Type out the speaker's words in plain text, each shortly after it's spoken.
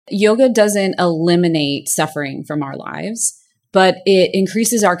Yoga doesn't eliminate suffering from our lives, but it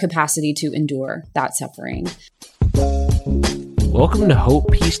increases our capacity to endure that suffering. Welcome to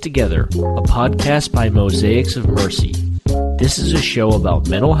Hope Pieced Together, a podcast by Mosaics of Mercy. This is a show about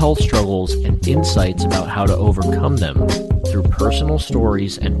mental health struggles and insights about how to overcome them through personal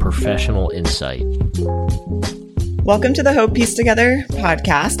stories and professional insight. Welcome to the Hope Pieced Together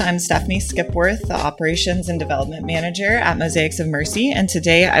podcast. I'm Stephanie Skipworth, the Operations and Development Manager at Mosaics of Mercy, and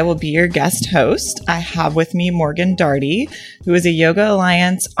today I will be your guest host. I have with me Morgan Daugherty, who is a Yoga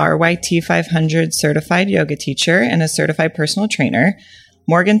Alliance RYT 500 certified yoga teacher and a certified personal trainer.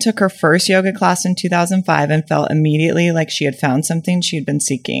 Morgan took her first yoga class in 2005 and felt immediately like she had found something she had been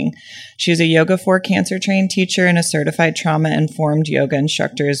seeking. She is a Yoga for Cancer trained teacher and a certified trauma-informed yoga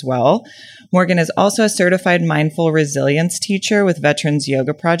instructor as well. Morgan is also a certified mindful resilience teacher with Veterans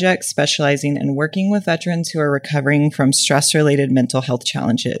Yoga Project, specializing in working with veterans who are recovering from stress-related mental health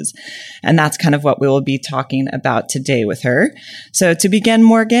challenges. And that's kind of what we will be talking about today with her. So to begin,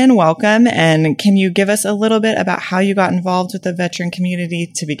 Morgan, welcome. And can you give us a little bit about how you got involved with the veteran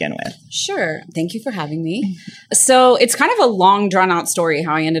community to begin with? Sure. Thank you for having me. So it's kind of a long, drawn-out story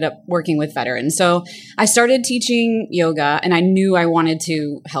how I ended up working with veterans. So I started teaching yoga, and I knew I wanted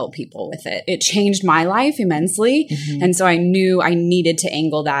to help people with it. It changed my life immensely. Mm-hmm. And so I knew I needed to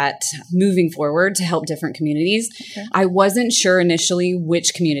angle that moving forward to help different communities. Okay. I wasn't sure initially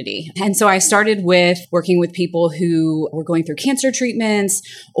which community. And so I started with working with people who were going through cancer treatments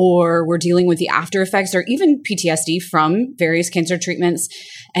or were dealing with the after effects or even PTSD from various cancer treatments.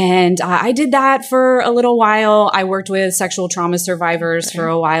 And I did that for a little while. I worked with sexual trauma survivors for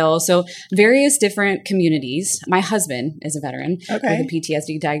a while. So various different communities. My husband is a veteran with a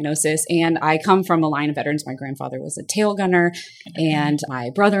PTSD diagnosis. And I come from a line of veterans. My grandfather was a tail gunner and my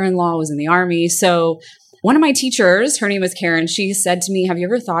brother-in-law was in the Army. So one of my teachers, her name was Karen, she said to me, "Have you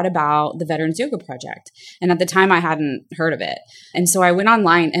ever thought about the Veterans Yoga Project?" And at the time I hadn't heard of it. And so I went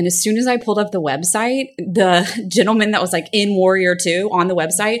online, and as soon as I pulled up the website, the gentleman that was like in Warrior 2 on the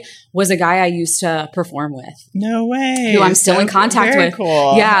website was a guy I used to perform with. No way. Who I'm still in contact with.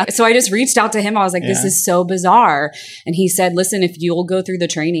 Cool. Yeah. So I just reached out to him. I was like, this is so bizarre. And he said, "Listen, if you'll go through the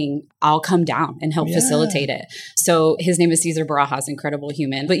training, I'll come down and help facilitate it." So his name is Cesar Barajas, incredible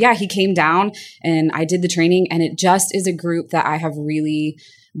human. But yeah, he came down and I did the training, and it just is a group that I have really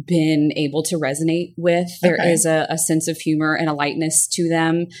been able to resonate with. There is a sense of humor and a lightness to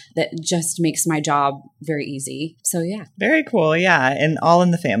them that just makes my job very easy. So yeah. Very cool. Yeah. And all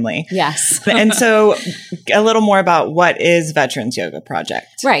in the family. Yes. And so a little more about what is Veterans Yoga Project?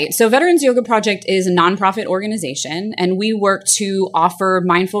 Right. So Veterans Yoga Project is a nonprofit organization, and we work to offer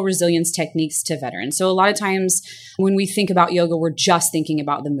mindful resilience techniques to veterans. So a lot of times when we think about yoga, we're just thinking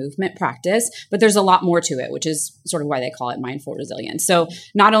about the movement practice, but there's a lot more to it, which is sort of why they call it mindful resilience. So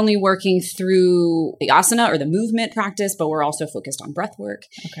not only working through the asana or the movement practice, but we're also focused on breath work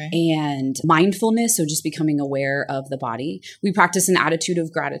and mindfulness. So just becoming aware of the body. We practice an attitude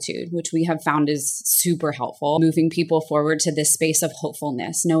of gratitude, which we have found is super helpful, moving people forward to this space of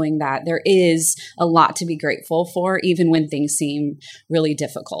hopefulness, knowing that there is a lot to be grateful for, even when things seem really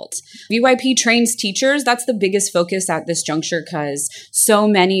difficult. VYP trains teachers. That's the biggest focus at this juncture because so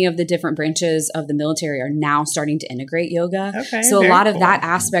many of the different branches of the military are now starting to integrate yoga. So a lot of that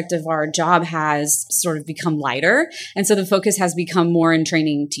aspect of our job has sort of become lighter. And so the focus has become more in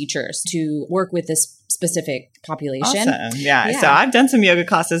training teachers to work with this specific population. Awesome. Yeah. So I've done some yoga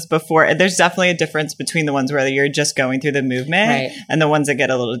classes before. There's definitely a difference between the ones where you're just going through the movement and the ones that get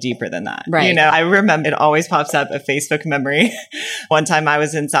a little deeper than that. Right. You know, I remember it always pops up a Facebook memory. One time I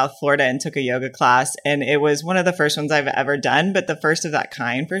was in South Florida and took a yoga class, and it was one of the first ones I've ever done, but the first of that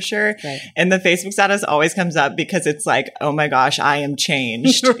kind for sure. Right. And the Facebook status always comes up because it's like, oh my gosh, I am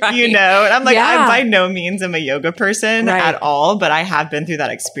changed, you know? And I'm like, I by no means am a yoga person at all, but I have been through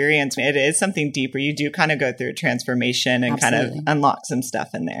that experience. It is something deeper. You do kind of go through a transformation and kind of unlock some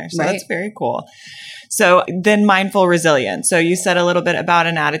stuff in there. So that's very cool. So then mindful resilience. So you said a little bit about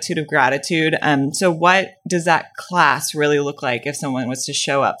an attitude of gratitude. So what does that class really look like if someone was to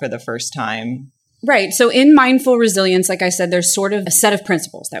show up for the first time? Right. So in mindful resilience, like I said, there's sort of a set of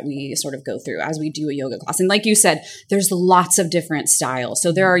principles that we sort of go through as we do a yoga class. And like you said, there's lots of different styles.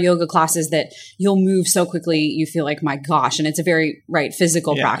 So there are yoga classes that you'll move so quickly, you feel like, my gosh, and it's a very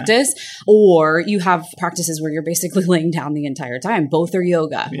physical practice. Or you have practices where you're basically laying down the entire time. Both are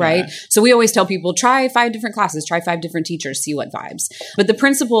yoga, right? So we always tell people, try 5 different classes, try 5 different teachers, see what vibes. But the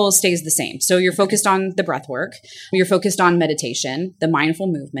principle stays the same. So you're focused on the breath work, you're focused on meditation, the mindful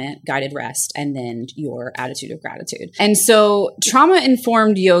movement, guided rest, and then your attitude of gratitude. And so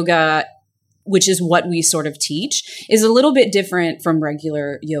trauma-informed yoga which is what we sort of teach, is a little bit different from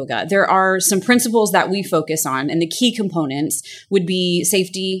regular yoga. There are some principles that we focus on, and the key components would be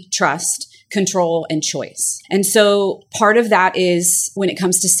safety, trust, control, and choice. And so part of that is, when it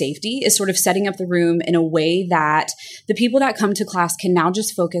comes to safety, is sort of setting up the room in a way that the people that come to class can now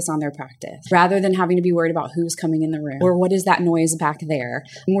just focus on their practice rather than having to be worried about who's coming in the room or what is that noise back there.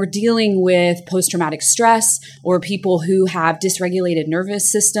 When we're dealing with post-traumatic stress or people who have dysregulated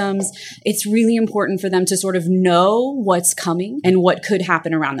nervous systems, it's really important for them to sort of know what's coming and what could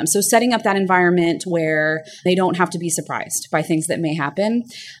happen around them. So setting up that environment where they don't have to be surprised by things that may happen.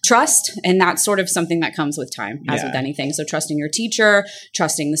 Trust, and that's sort of something that comes with time, as with anything. So trusting your teacher,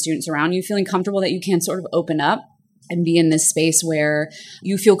 trusting the students around you, feeling comfortable that you can sort of open up and be in this space where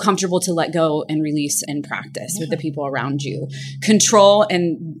you feel comfortable to let go and release and practice with the people around you. Control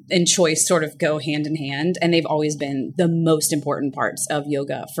and choice sort of go hand in hand, and they've always been the most important parts of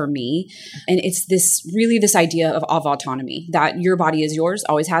yoga for me. And it's this idea of autonomy, that your body is yours,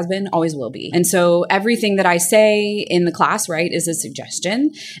 always has been, always will be. And so everything that I say in the class, right, is a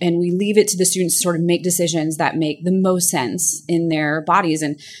suggestion, and we leave it to the students to sort of make decisions that make the most sense in their bodies.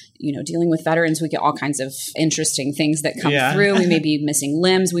 And dealing with veterans, we get all kinds of interesting things that come through. We may be missing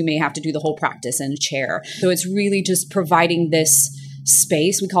limbs. We may have to do the whole practice in a chair. So it's really just providing this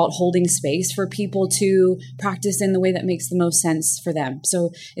space. We call it holding space for people to practice in the way that makes the most sense for them.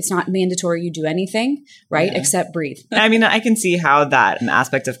 So it's not mandatory you do anything, right? Except breathe. I mean, I can see how that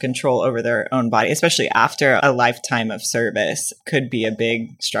aspect of control over their own body, especially after a lifetime of service, could be a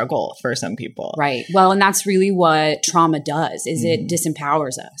big struggle for some people. Right. Well, and that's really what trauma does, is it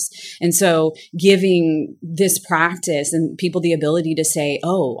disempowers us. And so giving this practice and people the ability to say,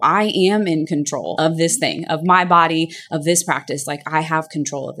 oh, I am in control of this thing, of my body, of this practice. Like, I have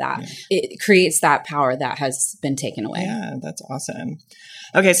control of that. It creates that power that has been taken away. Yeah, that's awesome.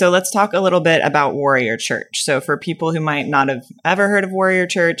 Okay, so let's talk a little bit about Warrior Church. So for people who might not have ever heard of Warrior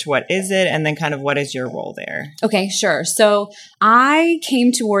Church, what is it? And then kind of what is your role there? Okay, sure. So I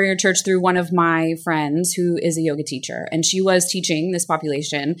came to Warrior Church through one of my friends who is a yoga teacher, and she was teaching this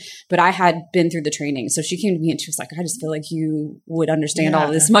population, but I had been through the training. So she came to me and she was like, I just feel like you would understand all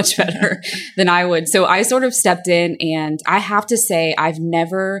of this much better than I would. So I sort of stepped in, and I have to say, I've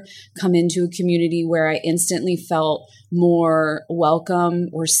never come into a community where I instantly felt more welcome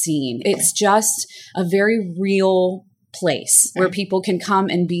or seen. It's just a very real place where people can come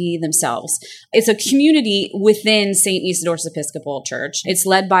and be themselves. It's a community within St. Isidor's Episcopal Church. It's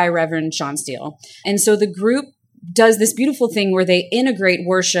led by Reverend Sean Steele. And so the group does this beautiful thing where they integrate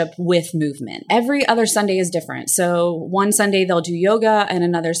worship with movement. Every other Sunday is different. So one Sunday they'll do yoga, and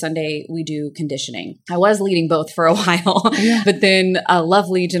another Sunday we do conditioning. I was leading both for a while, but then a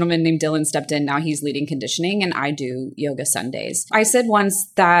lovely gentleman named Dylan stepped in. Now he's leading conditioning, and I do yoga Sundays. I said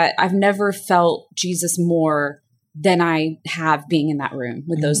once that I've never felt Jesus more than I have being in that room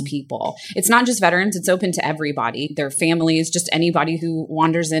with those people. It's not just veterans, it's open to everybody, their families, just anybody who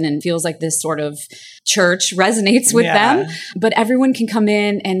wanders in and feels like this sort of church resonates with them. But everyone can come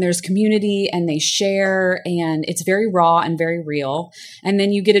in, and there's community, and they share, and it's very raw and very real. And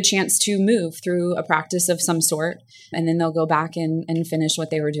then you get a chance to move through a practice of some sort, and then they'll go back and finish what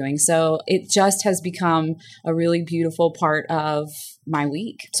they were doing. So it just has become a really beautiful part of my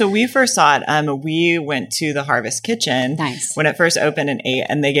week. So we first saw it. We went to the Harvest Kitchen when it first opened and ate,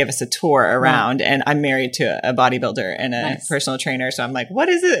 and they gave us a tour around. And I'm married to a bodybuilder and a personal trainer, so I'm like, "What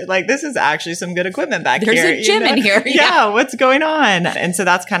is it? Like, this is actually some good equipment back here. There's a gym in here. Yeah, what's going on?" And so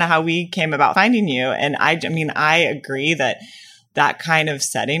that's kind of how we came about finding you. And I mean, I agree that kind of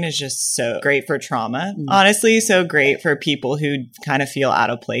setting is just so great for trauma. Honestly, so great for people who kind of feel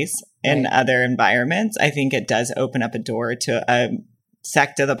out of place in other environments. I think it does open up a door to a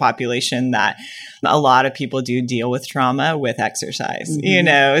sect of the population that a lot of people do deal with trauma with exercise,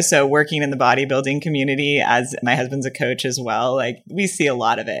 so working in the bodybuilding community, as my husband's a coach as well, like we see a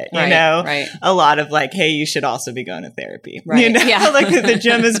lot of it, a lot of like, hey, you should also be going to therapy, like the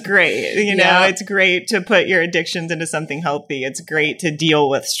gym is great, it's great to put your addictions into something healthy. It's great to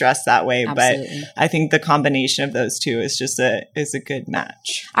deal with stress that way. Absolutely. But I think the combination of those two is just a good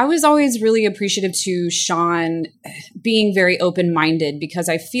match. I was always really appreciative to Sean being very open-minded, because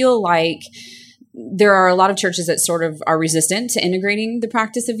I feel like there are a lot of churches that sort of are resistant to integrating the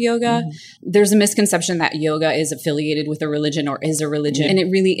practice of yoga. There's a misconception that yoga is affiliated with a religion or is a religion, and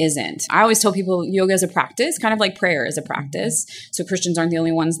it really isn't. I always tell people yoga is a practice, kind of like prayer is a practice. So Christians aren't the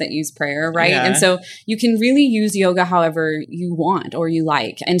only ones that use prayer, right? And so you can really use yoga however you want or you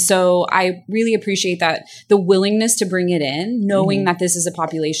like. And so I really appreciate that, the willingness to bring it in, knowing that this is a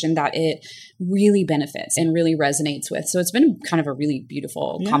population that it really benefits and really resonates with. So it's been kind of a really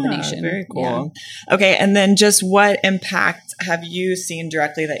beautiful combination. Very cool. Yeah. Okay. And then just what impact have you seen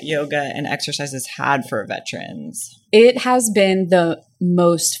directly that yoga and exercise has had for veterans? It has been the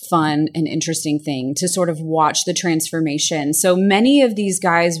most fun and interesting thing to sort of watch the transformation. So many of these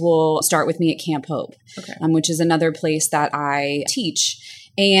guys will start with me at Camp Hope, which is another place that I teach.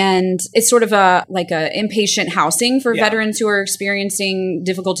 And it's sort of a inpatient housing for veterans who are experiencing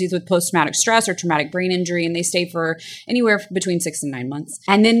difficulties with post-traumatic stress or traumatic brain injury. And they stay for anywhere between 6 and 9 months.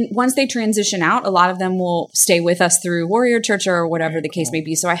 And then once they transition out, a lot of them will stay with us through Warrior Church or whatever the case may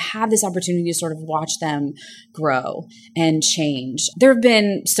be. So I have this opportunity to sort of watch them grow and change. There have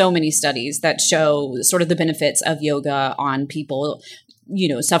been so many studies that show sort of the benefits of yoga on people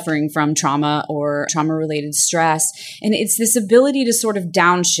suffering from trauma or trauma-related stress. And it's this ability to sort of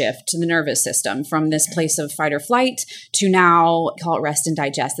downshift the nervous system from this place of fight or flight to now call it rest and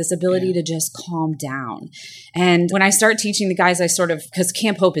digest, this ability to just calm down. And when I start teaching the guys, because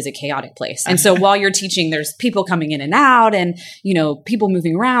Camp Hope is a chaotic place. And so while you're teaching, there's people coming in and out and, people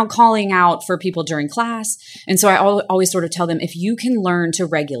moving around, calling out for people during class. And so I always sort of tell them, if you can learn to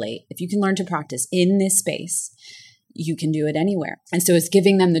regulate, if you can learn to practice in this space, you can do it anywhere. And so it's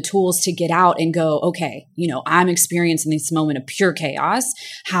giving them the tools to get out and go, okay, I'm experiencing this moment of pure chaos.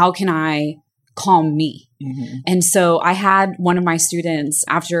 How can I calm me? Mm-hmm. And so I had one of my students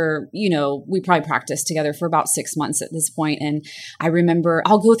after, we probably practiced together for about 6 months at this point. And I remember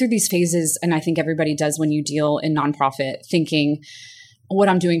I'll go through these phases, and I think everybody does when you deal in nonprofit, thinking, what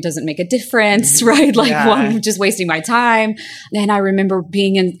I'm doing doesn't make a difference, right? Well, I'm just wasting my time. And I remember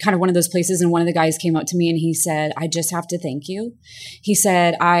being in kind of one of those places, and one of the guys came up to me and he said, I just have to thank you. He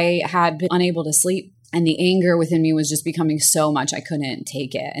said, I had been unable to sleep, and the anger within me was just becoming so much I couldn't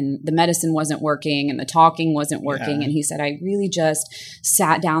take it. And the medicine wasn't working and the talking wasn't working. Yeah. And he said, I really just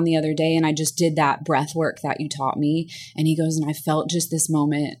sat down the other day and I just did that breath work that you taught me. And he goes, and I felt just this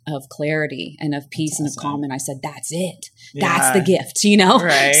moment of clarity and of peace and of calm. And I said, that's it. Yeah. That's the gift,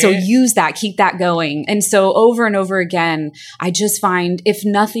 Right. So use that, keep that going. And so over and over again, I just find, if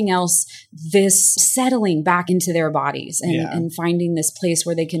nothing else, this settling back into their bodies and finding this place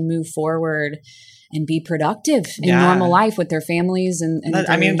where they can move forward and be productive in normal life with their families and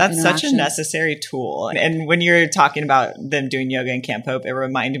that's such a necessary tool. And when you're talking about them doing yoga in Camp Hope, it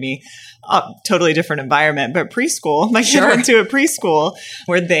reminded me totally different environment, but preschool. My kid went to a preschool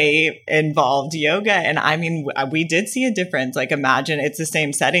where they involved yoga. And we did see a difference. Imagine it's the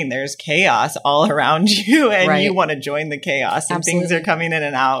same setting. There's chaos all around you and you want to join the chaos and things are coming in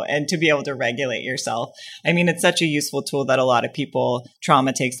and out, and to be able to regulate yourself. It's such a useful tool that a lot of people,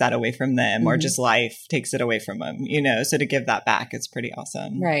 trauma takes that away from them, or just life takes it away from them, so to give that back, it's pretty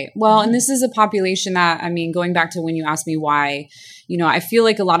awesome. Right. Well, and this is a population that, going back to when you asked me why, I feel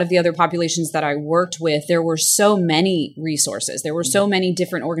like a lot of the other populations that I worked with, there were so many resources. There were so many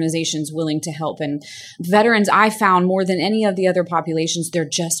different organizations willing to help. And veterans, I found more than any of the other populations, there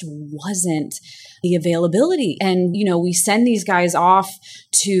just wasn't the availability. And, we send these guys off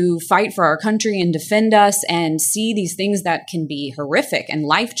to fight for our country and defend us and see these things that can be horrific and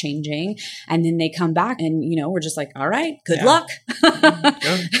life-changing. And then they come back and, we're just like, all right, good luck.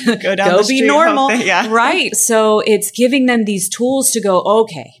 Go down the street, be normal. Right. So it's giving them these tools to go,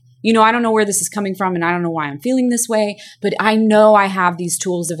 okay, I don't know where this is coming from and I don't know why I'm feeling this way, but I know I have these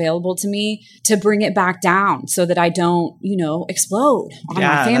tools available to me to bring it back down so that I don't, explode on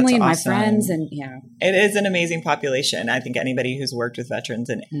my family and my friends. And it is an amazing population. I think anybody who's worked with veterans,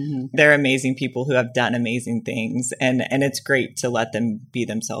 and they're amazing people who have done amazing things. And it's great to let them be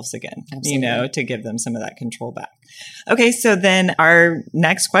themselves again, to give them some of that control back. Okay. So then our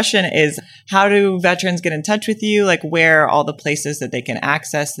next question is, how do veterans get in touch with you? Where are all the places that they can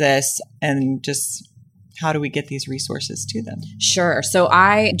access this, and just how do we get these resources to them? Sure. So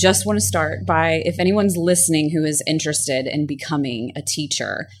I just want to start by, if anyone's listening who is interested in becoming a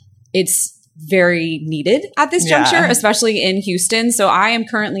teacher, it's very needed at this juncture, especially in Houston. So I am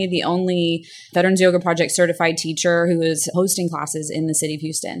currently the only Veterans Yoga Project certified teacher who is hosting classes in the city of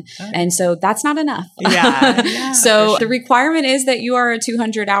Houston. And so that's not enough. So the requirement is that you are a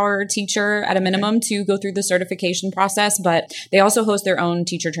 200-hour teacher at a minimum to go through the certification process, but they also host their own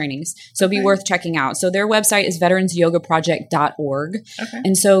teacher trainings. So it'd be worth checking out. So their website is veteransyogaproject.org.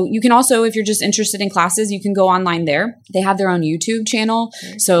 And so you can also, if you're just interested in classes, you can go online there. They have their own YouTube channel.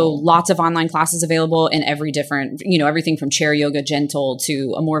 So lots of online classes available in every different, everything from chair yoga, gentle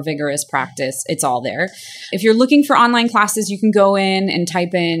to a more vigorous practice. It's all there. If you're looking for online classes, you can go in and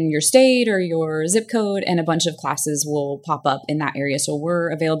type in your state or your zip code, and a bunch of classes will pop up in that area. So we're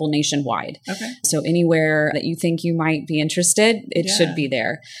available nationwide. Okay. So anywhere that you think you might be interested, it should be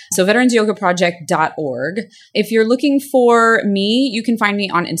there. So veteransyogaproject.org. If you're looking for me, you can find me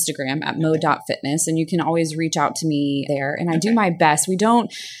on Instagram at mo.fitness, and you can always reach out to me there. And I do my best. We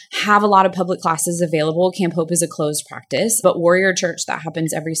don't have a lot of public classes available. Camp Hope is a closed practice, but Warrior Church, that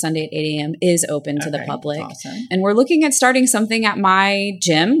happens every Sunday at 8 a.m., is open to the public. Awesome. And we're looking at starting something at my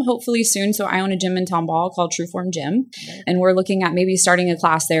gym, hopefully soon. So I own a gym in Tomball called Trueform Gym. Okay. And we're looking at maybe starting a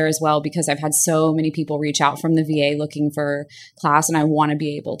class there as well, because I've had so many people reach out from the VA looking for class, and I want to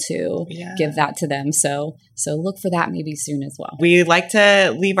be able to give that to them. So look for that maybe soon as well. We like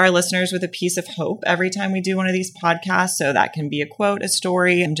to leave our listeners with a piece of hope every time we do one of these podcasts. So that can be a quote, a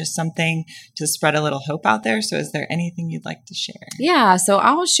story, and just something to spread a little hope out there. So is there anything you'd like to share? Yeah. So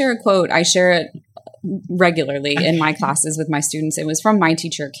I'll share a quote. I share it regularly in my classes with my students. It was from my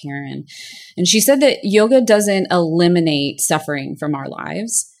teacher, Karen. And she said that yoga doesn't eliminate suffering from our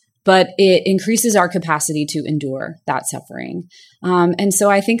lives, but it increases our capacity to endure that suffering. And so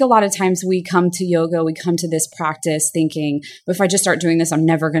I think a lot of times we come to yoga, we come to this practice thinking, if I just start doing this, I'm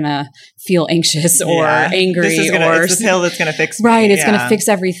never going to feel anxious or angry. It's the pill that's going to fix me. Right. It's going to fix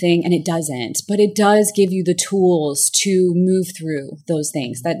everything. And it doesn't. But it does give you the tools to move through those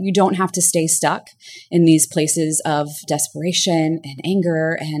things, that you don't have to stay stuck in these places of desperation and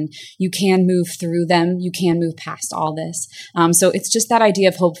anger, and you can move through them. You can move past all this. So it's just that idea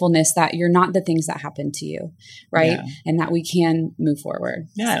of hopefulness, that you're not the things that happen to you, right? Yeah. And that we can move forward.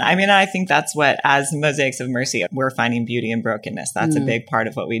 Yeah. I mean, I think that's what, as Mosaics of Mercy, we're finding beauty in brokenness. That's a big part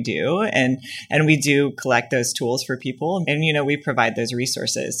of what we do. And we do collect those tools for people, and, we provide those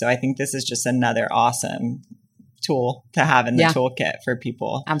resources. So I think this is just another awesome tool to have in the toolkit for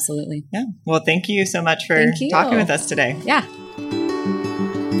people. Absolutely. Yeah. Well, thank you so much for talking with us today. Yeah.